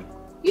next? Yeah.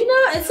 You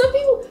know, and some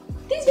people,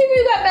 these people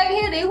you got back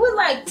here, they would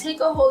like take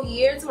a whole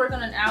year to work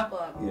on an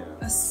album. Yeah.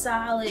 A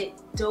solid,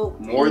 dope.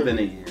 More than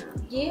a year.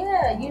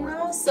 Yeah, you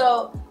know,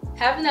 so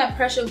having that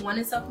pressure of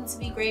wanting something to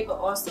be great, but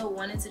also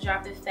wanting to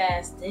drop it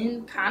fast,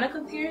 then kind of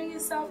comparing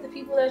yourself to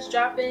people that's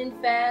dropping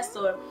fast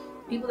or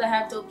people that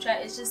have dope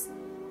tracks. It's just,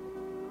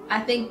 I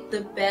think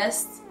the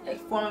best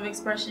form of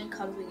expression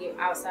comes when you're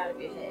outside of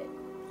your head.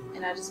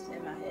 And I just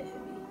in my head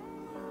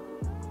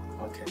heavy.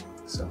 Okay,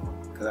 so,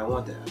 because I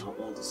want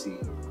to see.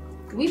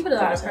 We put a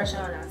lot of pressure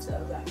on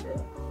ourselves, I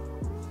feel.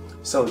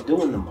 So,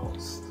 Doing the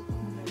Most.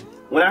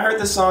 When I heard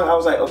the song, I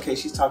was like, okay,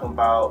 she's talking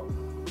about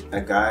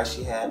a guy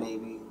she had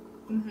maybe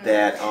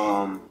that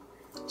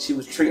she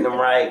was treating him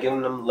right,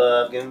 giving him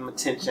love, giving him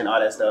attention, all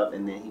that stuff,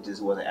 and then he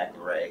just wasn't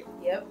acting right.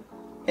 Yep.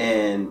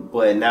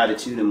 But now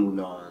that you done moved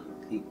on,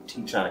 he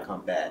trying to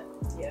come back.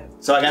 Yeah.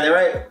 So I got that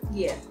right?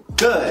 Yeah.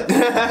 Good.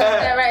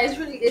 Yeah, right.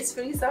 It's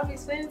pretty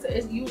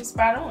self-explanatory. You were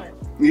spot on.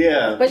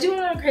 Yeah. But you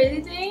know the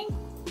crazy thing?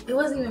 It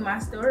wasn't even my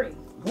story.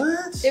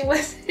 What?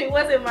 It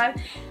wasn't my.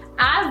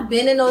 I've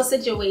been in those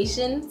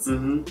situations.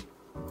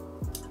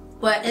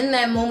 But in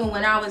that moment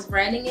when I was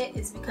writing it,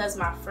 it's because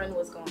my friend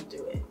was going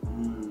through it.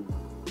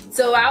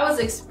 So I was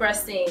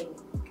expressing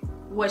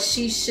what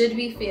she should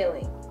be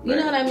feeling. You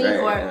know what I mean?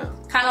 Or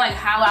kind of like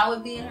how I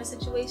would be in her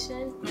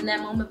situation in that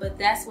moment. But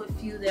that's what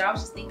fueled it. I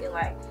was just thinking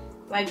like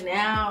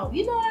now,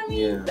 you know what I mean?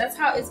 Yeah. That's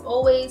how it's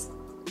always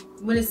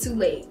when it's too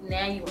late.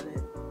 Now you want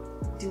to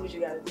do what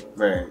you got to do.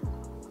 Right.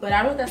 But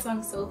I wrote that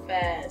song so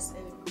fast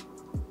and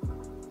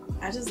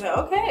I just like,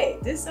 okay,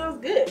 this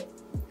sounds good.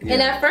 Yeah.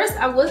 And at first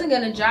I wasn't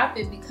going to drop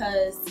it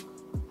because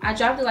I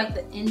dropped it like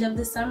the end of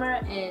the summer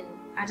and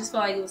I just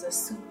felt like it was a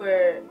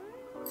super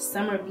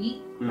summer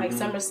beat, like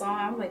summer song.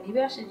 I was like, maybe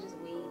I should just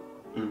wait.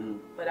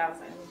 But I was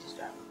like, let me just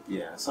drop it.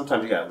 Yeah,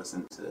 sometimes you gotta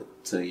listen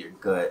to your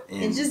gut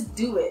and just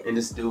do it. And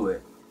just do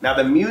it. Now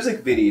the music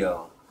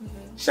video,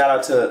 shout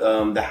out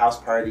to the House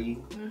Party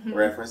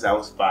reference. That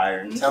was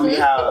fire. Tell me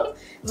how.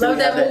 Love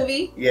that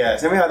movie. Yeah,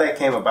 tell me how that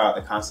came about.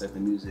 The concept, the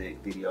music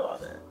video, all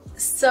that.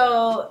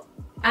 So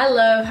I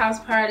love House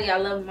Party. I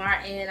love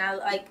Martin. I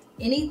like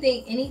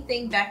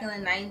anything back in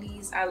the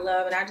 90s. I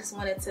love, and I just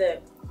wanted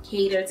to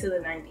cater to the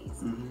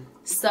 90s.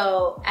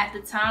 So at the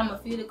time, a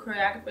few of the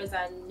choreographers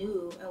I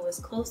knew and was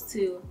close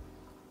to,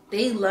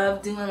 they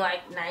loved doing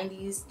like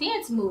 90s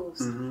dance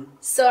moves.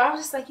 So I was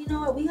just like, you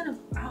know what,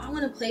 I'm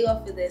gonna play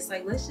off of this.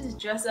 Like, let's just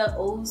dress up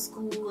old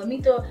school. Let me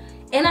throw,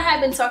 and I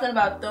had been talking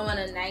about throwing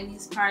a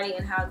 90s party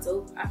and how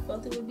dope I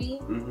felt it would be.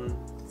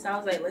 So I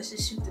was like, let's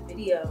just shoot the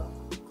video.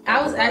 I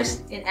was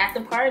actually at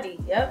the party.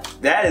 Yep.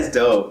 That is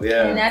dope.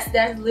 Yeah. And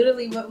that's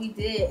literally what we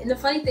did. And the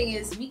funny thing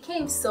is, we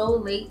came so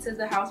late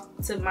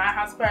to my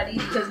house party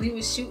because we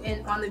were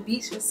shooting on the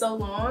beach for so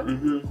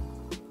long.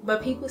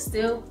 But people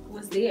still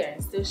was there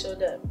and still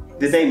showed up. And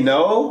Did they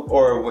know,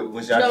 or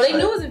was y'all? No, they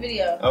knew it was a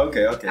video.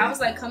 Okay, okay. I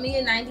was like, coming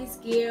in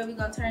 90s gear, we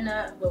gonna turn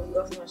up, but we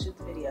also gonna shoot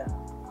the video.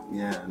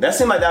 Yeah, that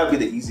seemed like that would be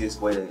the easiest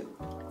way to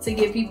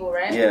get people,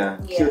 right? Yeah,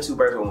 kill two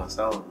birds with one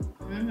stone.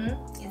 And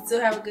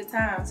still have a good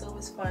time, so it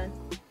was fun.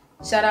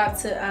 Shout out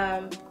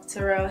to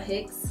Terrell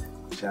Hicks.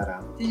 Shout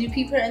out. Did you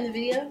peep her in the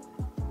video?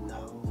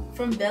 No.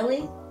 From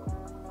Belly?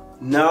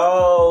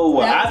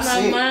 No. That's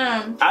my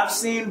mom. I've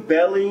seen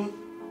Belly,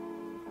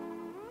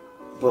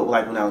 but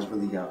like when I was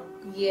really young.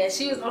 Yeah,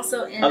 she was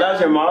also in. Oh, that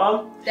was your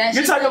mom?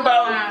 You're talking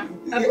about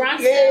A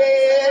Bronx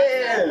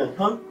Tale? Yeah.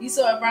 Huh? You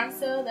saw A Bronx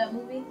Tale, that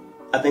movie?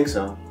 I think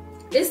so.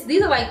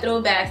 These are like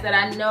throwbacks that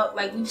I know,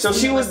 like we've So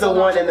seen. she was the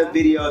one in the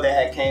video that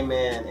had came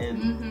in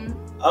and.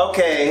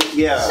 Okay,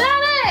 yeah.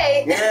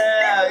 Sade!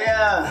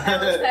 Yeah. I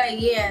was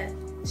like, yeah.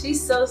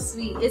 She's so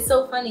sweet. It's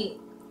so funny.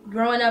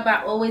 Growing up,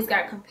 I always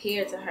got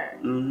compared to her.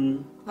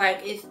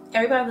 Like, if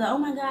everybody was like, oh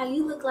my God,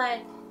 you look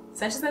like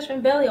such and such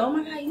from Belly. Oh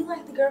my God, you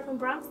like the girl from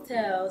Bronx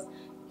Tales.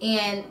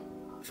 And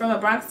from A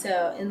Bronx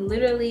Tale. And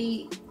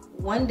literally,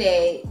 one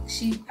day,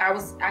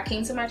 I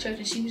came to my church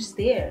and she was just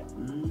there.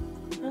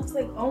 I was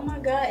like, oh my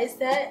God,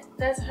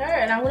 that's her.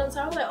 And I went up to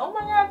her, I was like, oh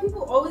my God,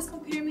 people always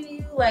compare me to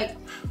you. Like,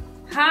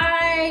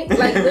 hi.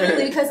 Like,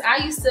 literally, because I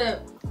used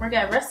to work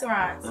at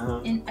restaurants.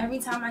 And every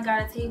time I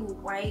got a table,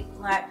 white,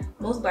 black,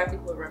 most black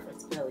people would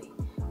reference Belly.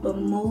 But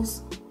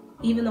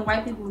even the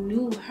white people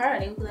knew her.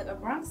 They would be like, A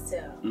Bronx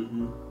Tale.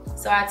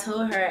 So I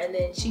told her, and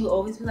then she would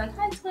always be like,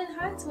 hi, twin.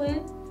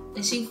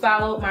 And she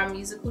followed my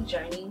musical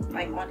journey,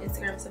 like on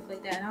Instagram and stuff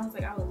like that. And I was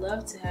like, I would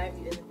love to have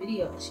you in the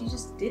video. And she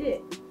just did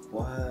it.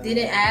 What?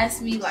 Didn't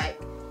ask me, like,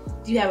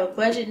 do you have a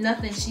budget?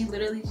 Nothing. She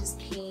literally just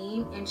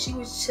came and she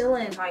was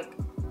chilling, like,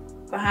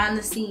 behind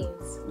the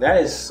scenes. That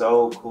is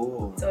so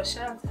cool. So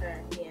shout out to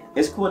her, yeah.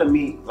 It's cool to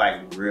meet,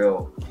 like,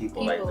 real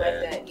people like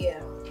that.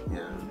 Yeah.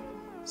 Yeah.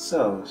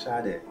 So,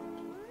 Sade,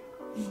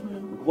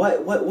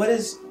 what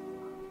is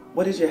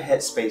your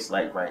headspace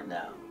like right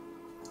now?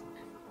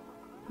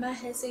 My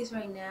headspace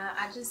right now,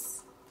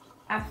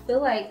 I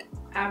feel like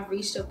I've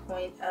reached a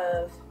point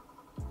of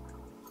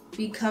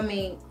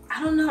becoming,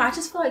 I don't know, I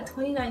just feel like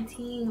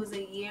 2019 was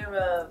a year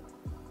of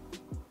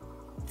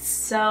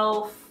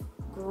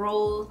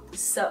self-growth,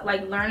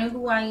 like learning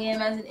who I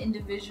am as an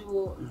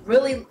individual,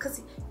 really,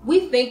 because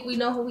we think we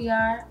know who we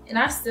are, and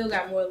I still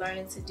got more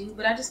learning to do,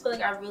 but I just feel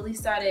like I really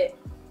started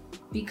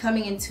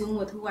becoming in tune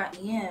with who I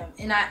am,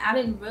 and I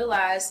didn't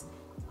realize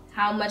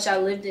how much I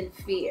lived in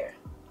fear.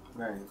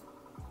 Right.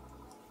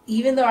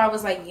 Even though I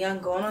was like young,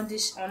 going on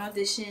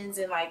auditions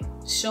and like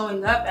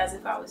showing up as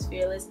if I was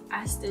fearless,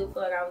 I still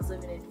feel like I was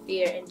living in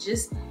fear. And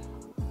just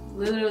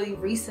literally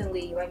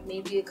recently, like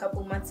maybe a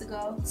couple months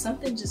ago,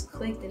 something just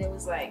clicked and it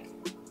was like,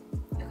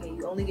 okay,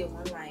 you only get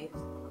one life.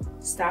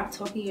 Stop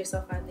talking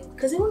yourself out of things.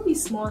 Because it would be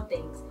small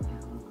things.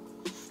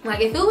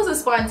 Like if it was a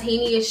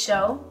spontaneous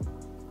show,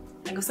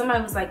 like if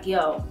somebody was like,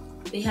 yo,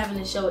 they having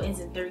a show, it ends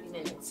in 30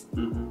 minutes.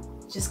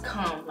 Just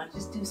come, like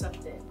just do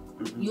something.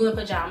 You in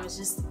pajamas,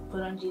 just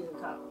put on jeans and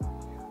come.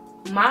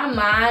 My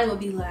mind would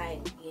be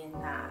like, yeah,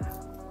 nah.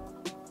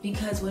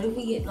 Because what if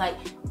we get in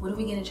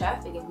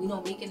traffic and we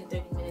don't make it in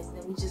 30 minutes and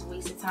then we just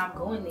wasted time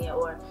going there?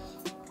 Or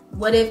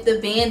what if the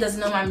band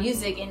doesn't know my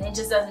music and it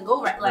just doesn't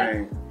go right?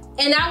 Like,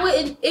 and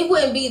it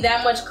wouldn't be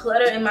that much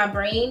clutter in my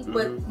brain,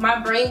 but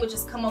my brain would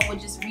just come up with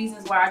just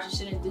reasons why I just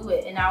shouldn't do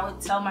it. And I would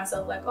tell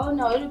myself like, oh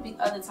no, it'll be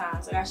other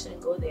times, like I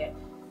shouldn't go there.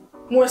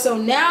 More so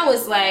now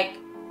it's like,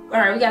 all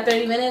right, we got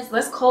 30 minutes.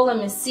 Let's call them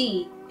and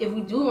see if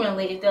we do run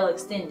late, if they'll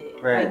extend it.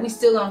 Right. Like, we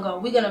still gonna go.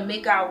 We're gonna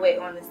make our way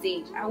on the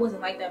stage. I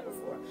wasn't like that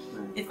before.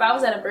 If I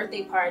was at a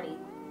birthday party,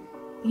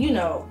 you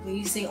know, when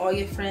you sing all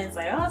your friends,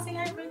 like, oh, sing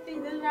happy birthday,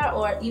 da-da-da.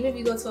 Or even if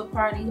you go to a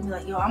party, you can be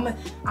like, yo, I'm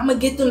gonna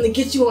get them to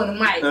get you on the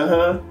mic.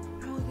 I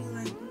would be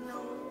like,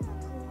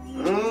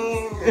 no,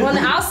 please. On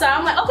the outside,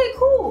 I'm like, okay,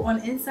 cool. On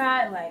the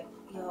inside, like,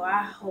 yo,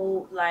 I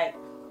hope, like,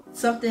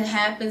 something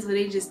happens where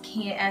they just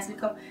can't ask me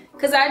to come.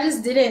 Because I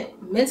just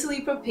didn't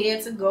mentally prepare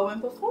to go and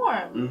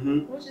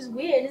perform. Which is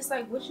weird. It's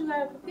like, what you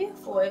gotta prepare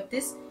for? If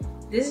this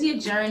is your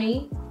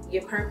journey,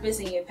 your purpose,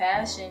 and your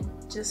passion,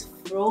 just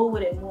roll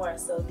with it more.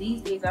 So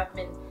these days I've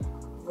been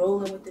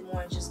rolling with it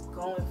more and just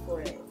going for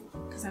it.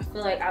 Because I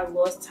feel like I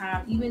lost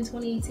time. Even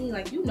 2018,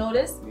 like you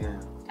noticed,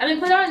 I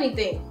didn't put out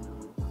anything.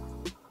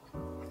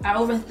 I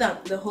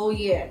overthunked the whole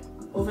year.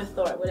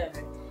 Overthought,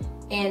 whatever.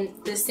 And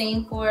the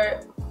same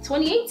for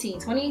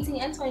 2018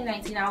 and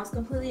 2019, I was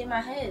completely in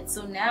my head.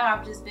 So now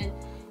I've just been,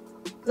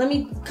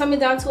 coming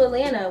down to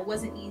Atlanta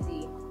wasn't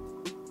easy.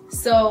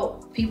 So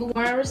people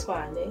weren't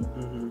responding.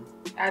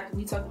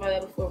 We talked about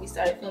that before we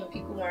started filming.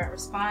 People weren't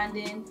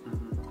responding.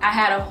 I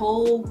had a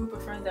whole group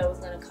of friends that I was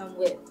gonna come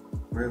with.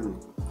 Really?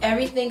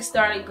 Everything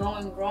started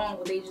going wrong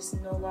where they just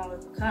no longer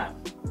could come,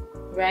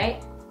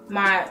 right?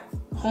 My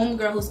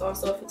homegirl, who's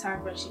also a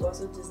photographer, and she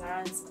also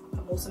designs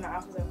most of my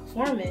outfits I'm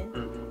performing.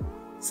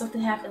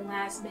 Something happened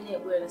last minute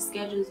where the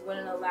schedules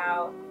wouldn't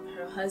allow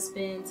her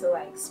husband to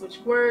like switch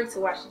work to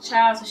watch the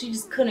child, so she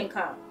just couldn't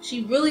come.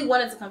 She really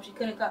wanted to come, she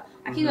couldn't come.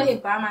 I came out here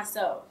by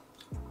myself.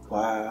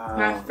 Wow.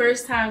 My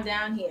first time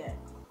down here.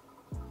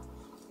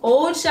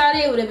 Old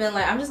Sade would have been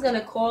like, I'm just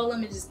gonna call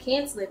them and just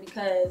cancel it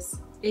because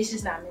it's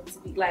just not meant to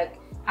be. Like,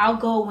 I'll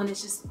go when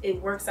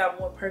it works out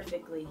more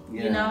perfectly,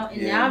 you know?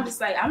 And now I'm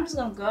just like, I'm just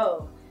gonna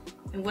go.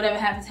 And whatever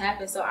happens,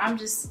 happens. So I'm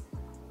just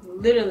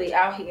literally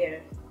out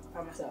here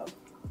by myself.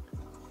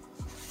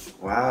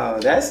 Wow,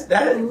 that's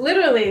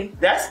literally.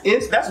 That's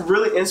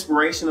really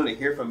inspirational to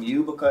hear from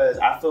you, because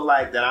I feel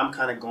like that I'm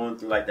kind of going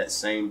through like that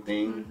same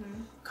thing,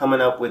 coming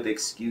up with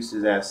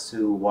excuses as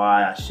to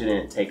why I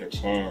shouldn't take a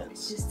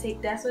chance.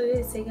 That's what it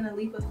is, taking a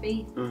leap of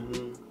faith.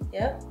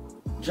 Yep.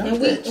 Jump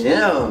that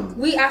gym.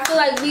 I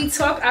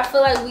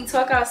feel like we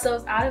talk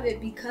ourselves out of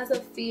it because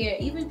of fear.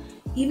 Even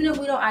if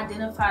we don't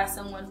identify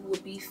someone who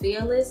would be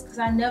fearless, because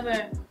I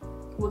never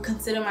would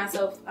consider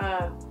myself.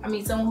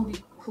 Someone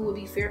who would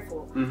be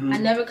fearful. I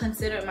never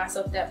considered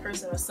myself that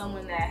person or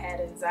someone that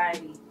had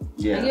anxiety.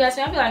 Yeah. Like, you ask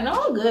me, I'd be like, no,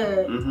 I'm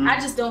good. I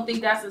just don't think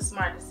that's a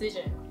smart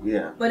decision.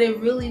 Yeah. But it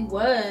really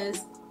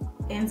was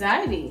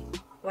anxiety.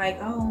 Like,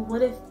 oh,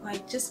 what if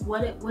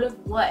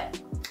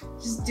what?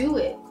 Just do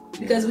it.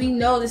 Because we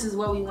know this is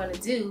what we want to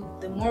do.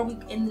 The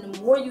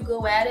more you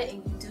go at it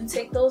and you do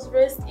take those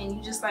risks and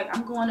you just like,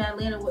 I'm going to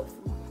Atlanta with,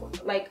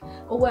 like,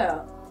 oh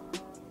well.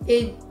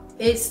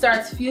 It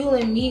starts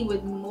fueling me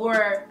with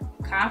more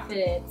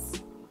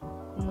confidence,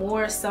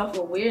 more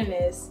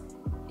self-awareness,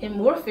 and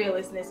more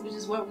fearlessness, which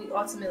is what we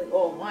ultimately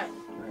all want.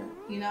 Right.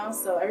 You know?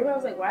 So everybody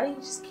was like, why didn't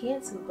you just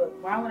cancel? But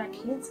why would I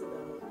cancel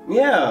though?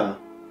 Yeah.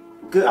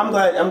 Good. I'm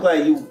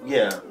glad you,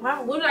 yeah.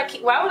 Why would I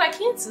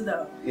cancel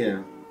though?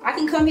 Yeah. I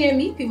can come here and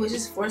meet people. It's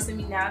just forcing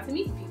me now to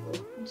meet people,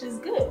 which is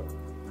good.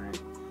 Right.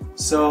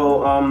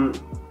 So,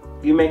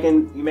 you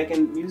making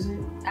music?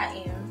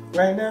 I am.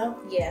 Right now?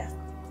 Yeah.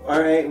 All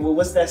right. Well,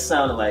 what's that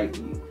sound like?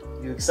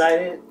 You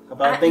excited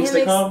about things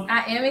to come?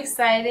 I am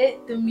excited.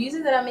 The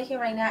music that I'm making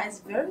right now is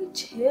very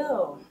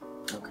chill.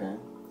 Okay.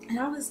 And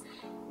I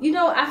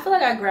feel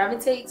like I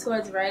gravitate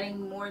towards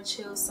writing more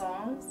chill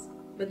songs.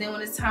 But then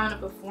when it's time to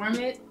perform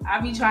it, I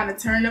be trying to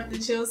turn up the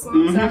chill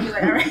songs. So I be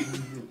like, all right.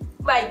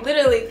 Like,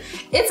 literally,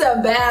 it's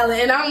a ballad.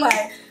 And I'm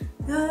like,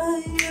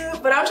 yeah.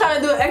 But I'm trying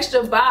to do an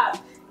extra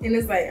bop. And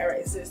it's like, all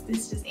right, sis,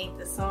 this just ain't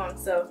the song.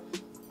 So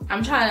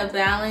I'm trying to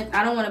balance.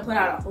 I don't want to put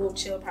out a whole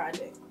chill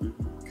project.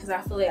 Because I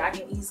feel like I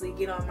can easily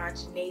get on my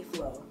Janae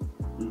flow.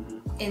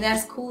 And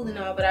that's cool and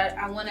all, but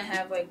I want to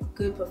have like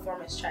good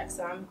performance tracks.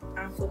 So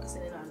I'm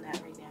focusing in on that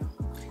right now.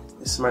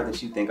 It's smart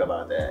that you think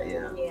about that,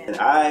 yeah. And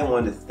I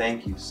want to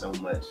thank you so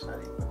much,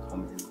 Shadi, for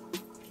coming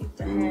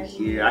through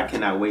here. I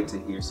cannot wait to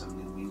hear some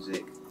new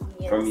music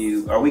from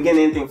you. Are we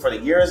getting anything for the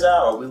year's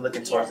out, or are we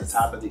looking towards the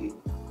top of the...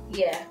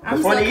 Yeah.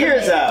 Before the year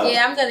is out.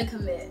 Yeah, I'm going to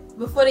commit.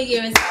 Before the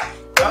year is out.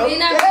 It may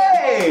not be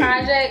a whole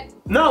project.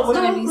 No, it's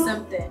going to be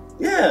something.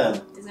 Yeah.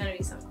 It's going to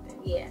be something,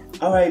 yeah.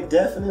 All right,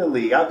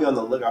 definitely. I'll be on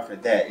the lookout for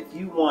that. If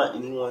you want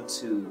anyone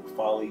to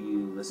follow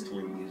you, listen to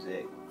your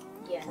music,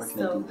 where can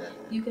I do that?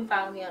 You can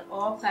follow me on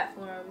all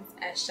platforms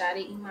at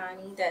Sade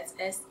Imani. That's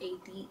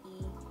SadeEmoni.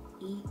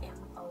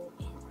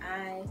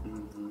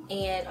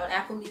 And on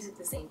Apple Music,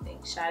 the same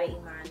thing. Sade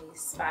Imani.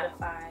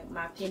 Spotify.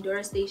 My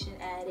Pandora station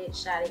added.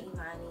 Sade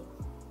Imani.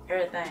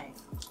 Everything.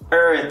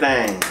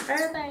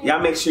 Y'all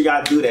make sure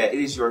y'all do that. It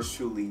is yours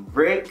truly,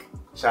 Rick.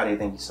 Sade,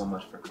 thank you so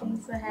much for coming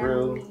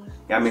through.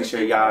 Y'all make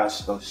sure y'all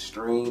go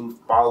stream,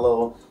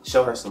 follow,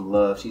 show her some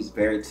love. She's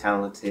very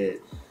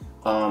talented.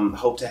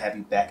 Hope to have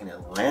you back in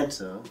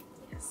Atlanta.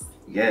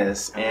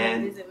 Yes. I'm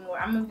gonna visit more.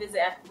 I'm gonna visit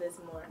after this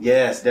more.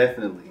 Yes,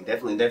 definitely.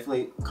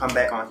 Come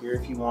back on here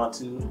if you want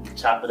to.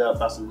 Chop it up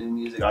about some new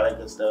music, all that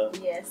good stuff.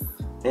 Yes.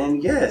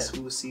 And yes, we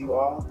will see you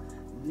all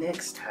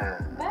next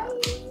time. Bye.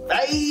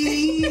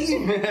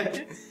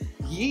 Bye.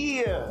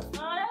 Yeah.